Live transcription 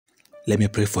Let me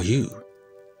pray for you.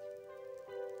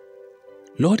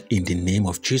 Lord, in the name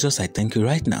of Jesus, I thank you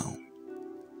right now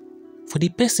for the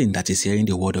person that is hearing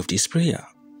the word of this prayer.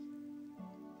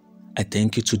 I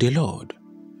thank you today, Lord,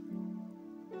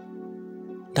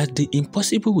 that the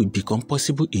impossible will become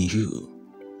possible in you.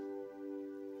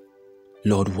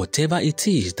 Lord, whatever it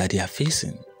is that they are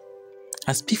facing,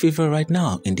 I speak favor right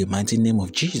now in the mighty name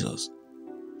of Jesus.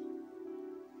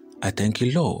 I thank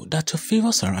you, Lord, that your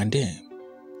favor surround them.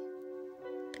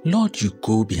 Lord, you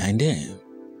go behind them.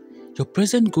 Your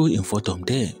presence go in front of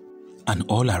them and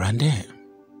all around them.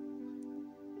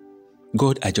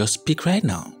 God, I just speak right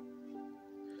now.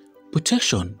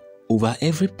 Protection over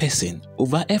every person,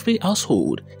 over every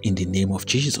household in the name of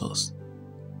Jesus.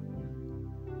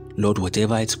 Lord,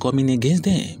 whatever is coming against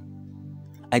them,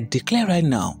 I declare right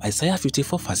now, Isaiah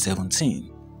 54 verse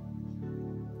 17.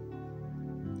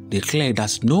 Declare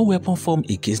that no weapon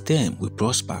formed against them will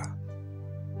prosper.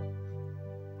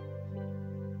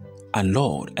 And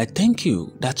Lord, I thank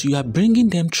you that you are bringing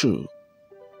them through.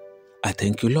 I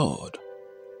thank you, Lord,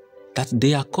 that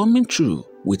they are coming through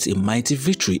with a mighty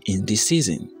victory in this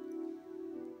season.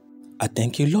 I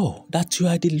thank you, Lord, that you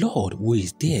are the Lord who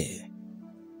is there.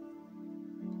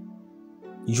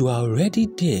 You are already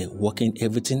there working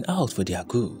everything out for their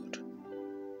good.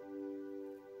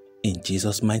 In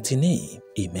Jesus' mighty name,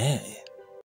 amen.